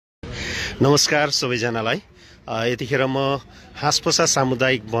नमस्कार सबैजनालाई। यतिखेर म हाँसपोसा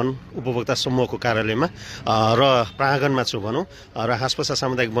सामुदायिक वन उपभोक्ता समूहको कार्यालयमा र प्राङ्गणमा छु भनौँ। र हाँसपोसा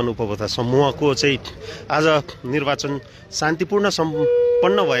सामुदायिक वन उपभोक्ता समूहको चाहिँ आज निर्वाचन शान्तिपूर्ण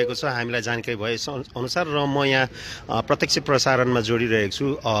सम्पन्न भएको छ, हामीलाई जानकारी भए अनुसार। र म यहाँ प्रत्यक्ष प्रसारणमा जोडिरहेको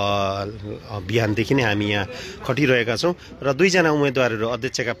छु। बिहानदेखि नै हामी यहाँ खटिरहेका छौँ र दुईजना उम्मेदवारहरू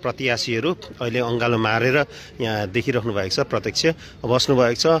अध्यक्षका प्रत्याशीहरू अहिले अङ्गालो मारेर यहाँ देखिराख्नु भएको छ, प्रत्यक्ष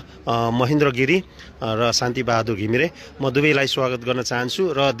बस्नुभएको छ। महेन्द्र गिरी र शान्ति बहादुर घिमिरे, म दुवैलाई स्वागत गर्न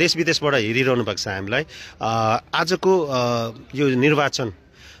चाहन्छु। र देश विदेशबाट हेरिरहनु भएको छ हामीलाई। आजको यो निर्वाचन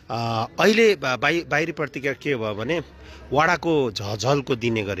अहिले बाहिरी प्रतिक्रिया के भयो भने वाडाको झलको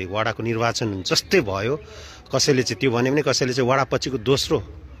दिने गरी वाडाको निर्वाचन जस्तै भयो। कसैले चाहिँ त्यो भन्यो भने कसैले चाहिँ वाडा पछिको दोस्रो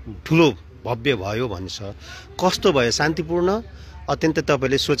ठुलो भव्य भयो भन्छ। कस्तो भयो? शान्तिपूर्ण अत्यन्तै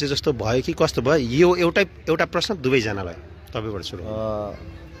तपाईँले सोचे जस्तो भयो कि कस्तो भयो? यो एउटा प्रश्न दुवैजनालाई, तपाईँबाट सुरु।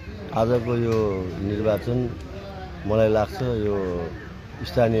 आजको यो निर्वाचन मलाई लाग्छ यो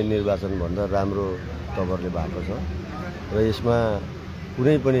स्थानीय निर्वाचन भन्दा राम्रो तवरले भएको छ र यसमा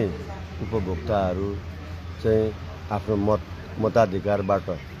कुनै पनि उपभोक्ताहरू चाहिँ आफ्नो मताधिकारबाट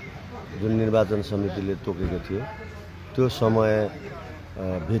जुन निर्वाचन समितिले तोकेको थियो त्यो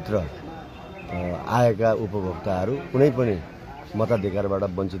समयभित्र आएका उपभोक्ताहरू कुनै पनि मताधिकारबाट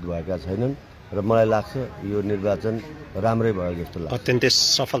वञ्चित भएका छैनन् र मलाई लाग्छ यो निर्वाचन राम्रै भयो जस्तो लाग्छ। अत्यन्तै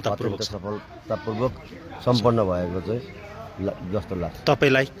सफलतापूर्वक सम्पन्न भएको चाहिँ जस्तो लाग्छ।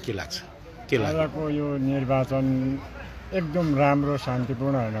 तपाईँलाई के लाग्छ? आजको यो निर्वाचन एकदम राम्रो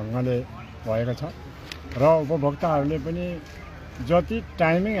शान्तिपूर्ण ढङ्गले भएको छ र उपभोक्ताहरूले पनि जति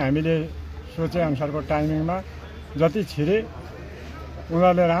टाइमिङ हामीले सोचेअनुसारको टाइमिङमा जति छिरे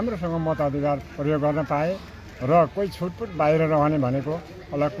उनीहरूले राम्रोसँग मताधिकार प्रयोग गर्न पाए र कोही छुटपुट बाहिर रहने भनेको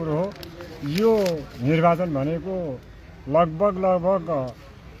अलग कुरो हो। यो निर्वाचन भनेको लगभग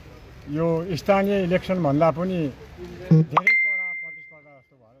यो स्थानीय इलेक्सन भन्दा पनि धेरै कडा प्रतिस्पर्धा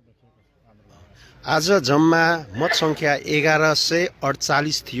जस्तो भएर देखिएको छ। आज जम्मा मत सङ्ख्या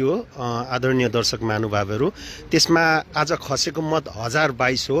 1148 थियो आदरणीय दर्शक महानुभावहरू। त्यसमा आज खसेको मत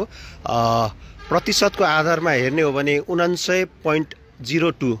 1022 हो। प्रतिशतको आधारमा हेर्ने हो भने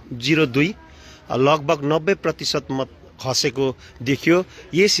 99.02 लगभग 90% मत खसेको देखियो।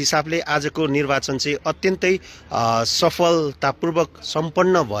 यस हिसाबले आजको निर्वाचन चाहिँ अत्यन्तै सफलतापूर्वक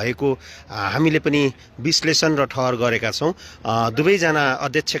सम्पन्न भएको हामीले पनि विश्लेषण र ठहर गरेका छौँ। दुवैजना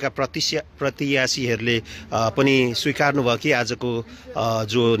अध्यक्षका प्रत्याशीहरूले पनि स्वीकार्नुभयो कि आजको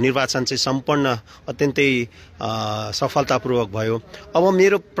जो निर्वाचन चाहिँ सम्पन्न अत्यन्तै सफलतापूर्वक भयो। अब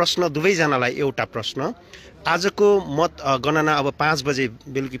मेरो प्रश्न दुवैजनालाई एउटा प्रश्न। आजको मत गणना अब 5 बजे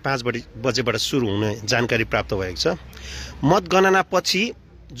बेलुकी 5 बजेबाट सुरु हुने जानकारी प्राप्त भएको छ। मत गणना पछि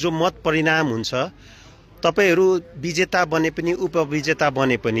जो मत परिणाम हुन्छ, तपाईँहरू विजेता बने पनि उपविजेता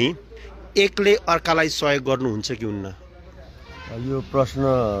बने पनि एकले अर्कालाई सहयोग गर्नुहुन्छ कि हुन्न? यो प्रश्न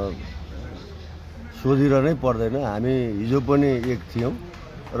सोधिरहनै पर्दैन। हामी हिजो पनि एक थियौँ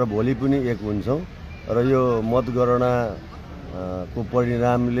र भोलि पनि एक हुन्छौँ र यो मतगणनाको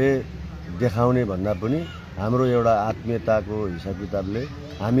परिणामले देखाउने भन्दा पनि हाम्रो एउटा आत्मीयताको हिसाब किताबले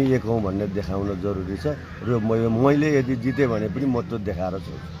हामी एक हौँ भन्ने देखाउन जरुरी छ र मैले यदि जितेँ भने पनि म त्यो देखाएर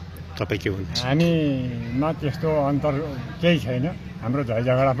छु। तपाईँ के हुन्छ? हामीमा त्यस्तो अन्तर केही छैन, हाम्रो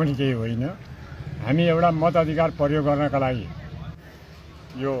झैझगडा पनि केही होइन। हामी एउटा मताधिकार प्रयोग गर्नका लागि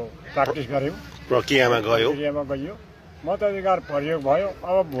यो प्र्याक्टिस गऱ्यौँ, प्रक्रियामा गयो, मताधिकार प्रयोग भयो।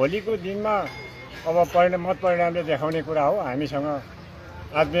 अब भोलिको दिनमा अब मत परिणामले देखाउने कुरा हो। हामीसँग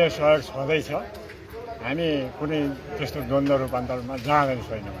आत्मीय सहयोग छँदैछ। हामी कुनै त्यस्तो द्वन्द्व रूपान्तरमा जाँदैन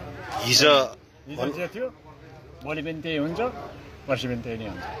छैनौँ। हिजो जे थियो भोलि पनि त्यही हुन्छ, पर्सि पनि त्यही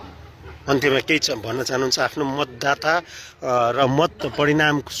नै हुन्छ। अन्त्यमा केही भन्न चाहनुहुन्छ आफ्नो मतदाता र मत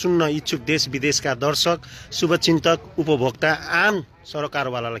परिणाम सुन्न इच्छुक देश विदेशका दर्शक, शुभचिन्तक, उपभोक्ता, आम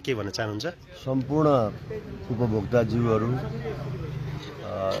सरकारवालालाई के भन्न चाहनुहुन्छ? सम्पूर्ण उपभोक्ताज्यूहरू,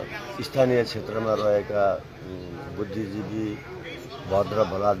 स्थानीय क्षेत्रमा रहेका बुद्धिजीवी, भद्र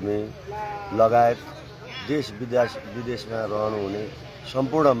भलाद्मी लगायत देश विदेशमा रहनुहुने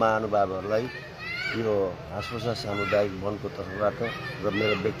सम्पूर्ण महानुभावहरूलाई यो हाँसपोसा सामुदायिक वनको तर्फबाट र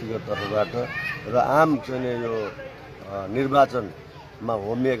मेरो व्यक्तिगत तर्फबाट र आम चाहिँ यो निर्वाचनमा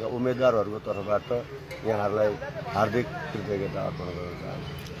होमिएका उम्मेदवारहरूको तर्फबाट यहाँहरूलाई हार्दिक कृतज्ञता अर्पण गर्न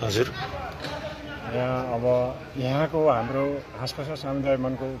चाहन्छु। हजुर, अब यहाँको हाम्रो हाँसपोसा सामुदायिक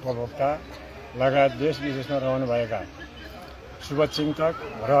वनको उपभोक्ता लगायत देश विदेशमा रहनुभएका शुभचिन्तक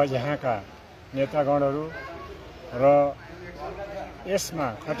र यहाँका नेतागणहरू र यसमा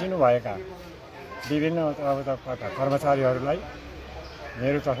खटिनुभएका विभिन्न तर्फका कर्मचारीहरूलाई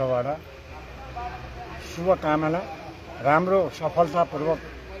मेरो तर्फबाट शुभकामना, राम्रो सफलतापूर्वक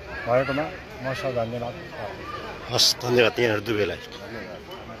भएकोमा म धन्यवाद। हस्, धन्यवाद यहाँहरू दुवैलाई।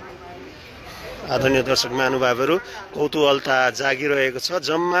 आदरणीय दर्शक महानुभावहरू, कौतूहलता जागिरहेको छ।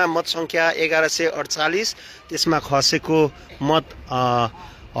 जम्मा मत सङ्ख्या 1148, त्यसमा खसेको मत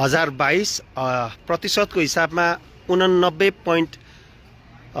 1022, प्रतिशतको हिसाबमा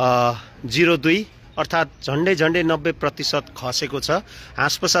 89.02 अर्थात् झन्डै 90% खसेको छ।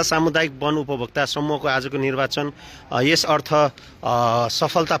 हाँसपसा सामुदायिक वन उपभोक्ता समूहको आजको निर्वाचन यस अर्थ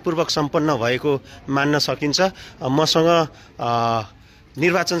सफलतापूर्वक सम्पन्न भएको मान्न सकिन्छ। मसँग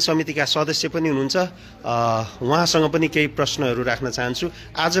निर्वाचन समितिका सदस्य पनि हुनुहुन्छ, उहाँसँग पनि केही प्रश्नहरू राख्न चाहन्छु।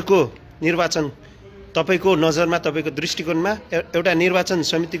 आजको निर्वाचन तपाईको नजरमा, तपाईको दृष्टिकोणमा एउटा निर्वाचन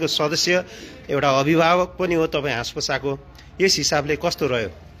समितिको सदस्य, एउटा अभिभावक पनि हो तपाईँ हाँसपसाको, यस हिसाबले कस्तो रह्यो?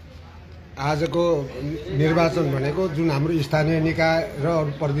 आजको निर्वाचन भनेको जुन हाम्रो स्थानीय निकाय र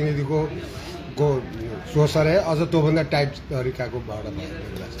अरू प्रतिनिधिको सोच रहे, अझ त्योभन्दा टाइट तरिकाको भएर भयो।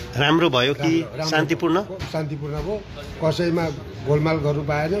 राम्रो भयो कि शान्तिपूर्ण? शान्तिपूर्ण भयो, कसैमा गोलमाल गर्नु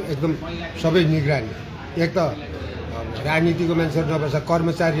पाएन, एकदम सबै निगरानी। एक त राजनीतिको मान्छेहरू नभएछ,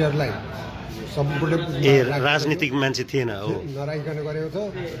 कर्मचारीहरूलाई सम्पूर्ण राजनीतिक मान्छे थिएन हो, नराइकन गरेको छ।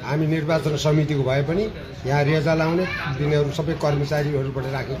 हामी निर्वाचन समितिको भए पनि यहाँ रेजा लाउने दिनेहरू सबै कर्मचारीहरूबाट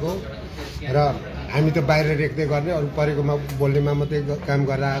राखेको हो र हामी त बाहिर रेख्दै गर्ने, अरू परेकोमा बोल्नेमा मात्रै काम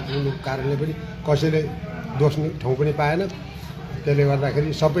गरेर आएको कारणले पनि कसैले दोस्ने ठाउँ पनि पाएन। त्यसले गर्दाखेरि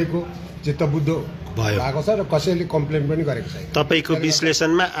सबैको चित्तबुद्ध भएको छ र कसैले कम्प्लेन पनि गरेको छैन। तपाईँको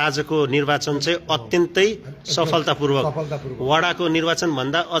विश्लेषणमा आजको निर्वाचन चाहिँ अत्यन्तै सफलतापूर्वक, वडाको निर्वाचन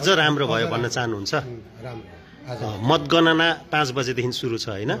भन्दा अझ राम्रो भयो भन्न चाहनुहुन्छ? राम्रो। मतगणना 5 बजेदेखि सुरु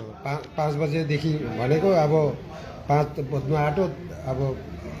छ होइन? 5 बजेदेखि भनेको अब 5 बज्नु आँट्यो,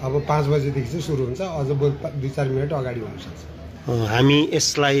 अब 5 बजेदेखि चाहिँ सुरु हुन्छ, अझ 2-4 मिनट अगाडि हुनसक्छ। हामी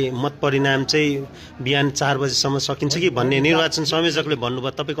यसलाई मत परिणाम चाहिँ बिहान 4 बजेसम्म सकिन्छ कि भन्ने निर्वाचन संयोजकले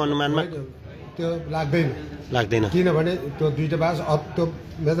भन्नुभयो, तपाईँको अनुमानमा? त्यो लाग्दैन, किनभने त्यो दुईटा बास अब त्यो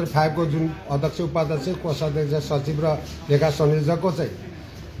मेजर 5 को जुन अध्यक्ष, उपाध्यक्ष, कोषाध्यक्ष, सचिव र लेखा संयोजकको चाहिँ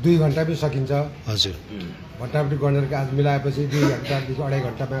 2 घण्टामै सकिन्छ। हजुर, भट्टाभट्टी गरेर आज मिलाएपछि 2 घण्टादेखि 2.5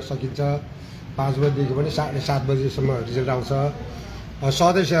 घण्टामा सकिन्छ। 5 बजेदेखि पनि 7:30 बजेसम्म रिजल्ट आउँछ।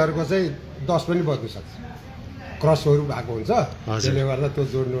 सदस्यहरूको चाहिँ 10 पनि बज्नु सक्छ, क्रसहरू भएको हुन्छ। त्यसले गर्दा त्यो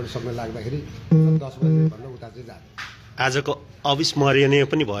जोड्नु समय लाग्दाखेरि 10 बजेभन्दा उता चाहिँ जान्छ। आजको अविस्मरणीय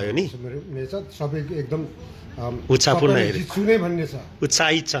पनि भयो नि, सबैको एकदम उत्साहपूर्ण जित्छुनै भन्ने छ,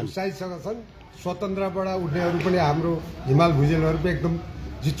 उत्साहित छन्। स्वतन्त्रबाट उठ्नेहरू पनि हाम्रो हिमाल भुजेलहरू पनि एकदम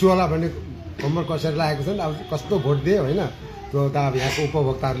जित्छु होला भन्ने होमवर्क कसरी लागेको छन्। अब कस्तो भोट दिए होइन, त्यो त अब यहाँको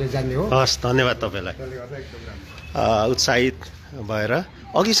उपभोक्ताहरूले जान्ने हो। हस्, धन्यवाद तपाईँलाई। उत्साहित भएर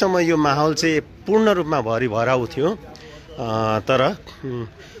अघिसम्म यो माहौल चाहिँ पूर्ण रूपमा भरिभराउ थियो, तर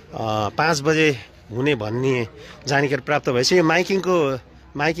 5 बजे हुने भन्ने जानकारी प्राप्त भएछ। यो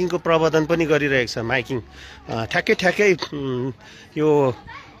माइकिङको प्रबन्धन पनि गरिरहेको छ। माइकिङ ठ्याक्कै यो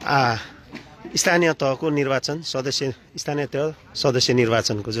स्थानीय तहको निर्वाचन स्थानीय तह सदस्य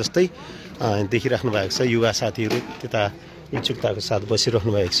निर्वाचनको जस्तै देखिराख्नु भएको छ। युवा साथीहरू त्यता इच्छुकताको साथ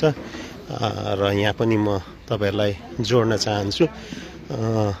बसिराख्नु भएको छ र यहाँ पनि म तपाईँहरूलाई जोड्न चाहन्छु।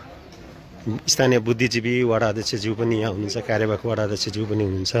 स्थानीय बुद्धिजीवी वडा अध्यक्षज्यू पनि यहाँ हुनुहुन्छ, कार्यवाहक वडा अध्यक्षज्यू पनि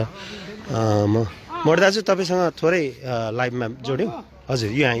हुनुहुन्छ। मोड दाजु, तपाईँसँग थोरै लाइभमा जोड्यो?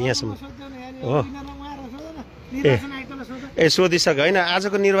 हजुर, यहाँसम्म हो। ए सोधिसक्यो होइन,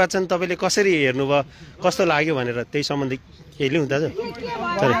 आजको निर्वाचन तपाईँले कसरी हेर्नुभयो, कस्तो लाग्यो भनेर त्यही सम्बन्धी केही लिउँ दाजु?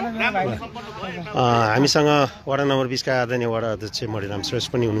 हामीसँग वडा नम्बर 20 का आदरणीय वडा अध्यक्ष मणिराम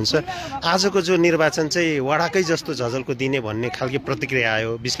श्रेष्ठ पनि हुनुहुन्छ। आजको जो निर्वाचन चाहिँ वडाकै जस्तो झझल्को दिने भन्ने खालको प्रतिक्रिया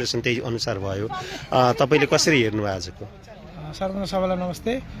आयो, विश्लेषण त्यही अनुसार भयो, तपाईँले कसरी हेर्नुभयो आजको? सर्वप्रथम सबैलाई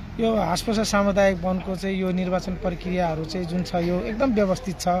नमस्ते। यो हाँसपसा सामुदायिक वनको चाहिँ यो निर्वाचन प्रक्रियाहरू चाहिँ जुन छ यो एकदम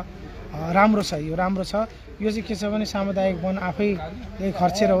व्यवस्थित छ, राम्रो छ। यो राम्रो छ। यो चाहिँ के छ भने सामुदायिक वन आफैले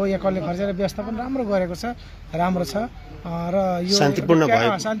खर्चेर हो, एकलले खर्चेर व्यवस्थापन राम्रो गरेको छ, राम्रो छ र यो शान्तिपूर्ण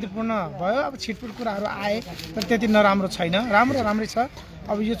भयो। अब छिटपुट कुराहरू आए तर त्यति नराम्रो छैन, राम्रै छ।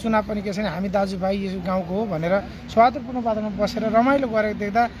 अब यो चुनाव पनि के छ भने हामी दाजुभाइ यो गाउँको हो भनेर सौहार्दपूर्ण वातावरणमा बसेर रमाइलो गरेको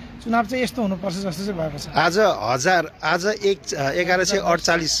देख्दा चुनाव चाहिँ यस्तो हुनुपर्छ जस्तो चाहिँ भएको छ। आज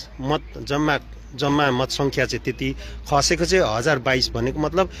 1148 मत जम्मा मत सङ्ख्या चाहिँ त्यति खसेको चाहिँ 1022 भनेको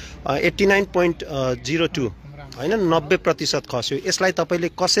मतलब 89.02 होइन, 90% खस्यो। यसलाई तपाईँले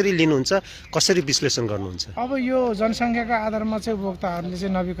कसरी लिनुहुन्छ, कसरी विश्लेषण गर्नुहुन्छ? अब यो जनसङ्ख्याका आधारमा चाहिँ उपभोक्ताहरूले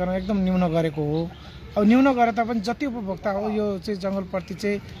चाहिँ नवीकरण एकदम न्यून गरेको हो। अब न्यून गरे तापनि जति उपभोक्ता हो यो चाहिँ जङ्गलप्रति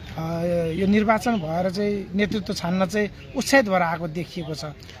चाहिँ यो निर्वाचन भएर चाहिँ नेतृत्व छान्न चाहिँ उत्साहित भएर आएको देखिएको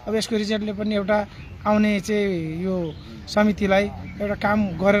छ। अब यसको रिजल्टले पनि एउटा आउने चाहिँ यो समितिलाई एउटा काम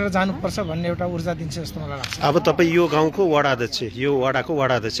गरेर जानुपर्छ भन्ने एउटा ऊर्जा दिन्छ जस्तो मलाई लाग्छ। अब तपाईँ यो गाउँको वडा अध्यक्ष, यो वडाको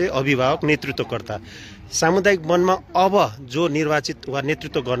वडा अध्यक्ष, अभिभावक, नेतृत्वकर्ता, सामुदायिक वनमा अब जो निर्वाचित वा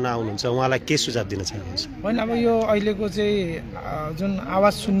नेतृत्व गर्न आउनुहुन्छ उहाँलाई के सुझाव दिन चाहनुहुन्छ? होइन, अब यो अहिलेको चाहिँ जुन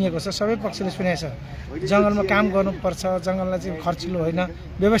आवाज सुनिएको छ सबै पक्षले सुनेको छ, जङ्गलमा काम गर्नुपर्छ, जङ्गललाई चाहिँ खर्चिलो होइन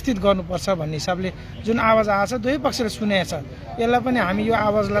व्यवस्थित गर्नुपर्छ भन्ने हिसाबले जुन आवाज आएको छ दुवै पक्षले सुनेको छ। यसलाई पनि हामी यो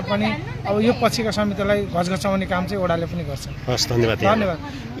आवाजलाई पनि अब यो पछिका समितिलाई घचघचाउने काम चाहिँ वडाले पनि गर्छ। हस्,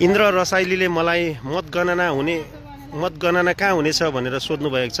 धन्यवाद। इन्द्र रसाइलीले मलाई मतगणना कहाँ हुनेछ भनेर सोध्नु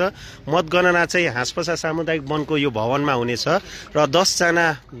भएको छ। मतगणना चाहिँ हाँसपसा सामुदायिक वनको यो भवनमा हुनेछ र 10 जना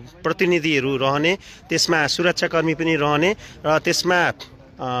प्रतिनिधिहरू रहने, त्यसमा सुरक्षाकर्मी पनि रहने र त्यसमा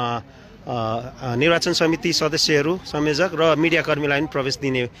निर्वाचन समिति सदस्यहरू, संयोजक र मिडियाकर्मीलाई पनि प्रवेश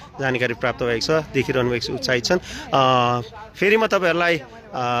दिने जानकारी प्राप्त भएको छ, देखिरहनु भएको छ, उत्साहित छन्। फेरि म तपाईँहरूलाई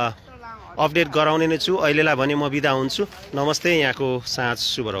अपडेट गराउने नै छु। अहिलेलाई भने म बिदा हुन्छु। नमस्ते, यहाँको साँझ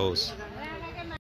शुभ रहोस्।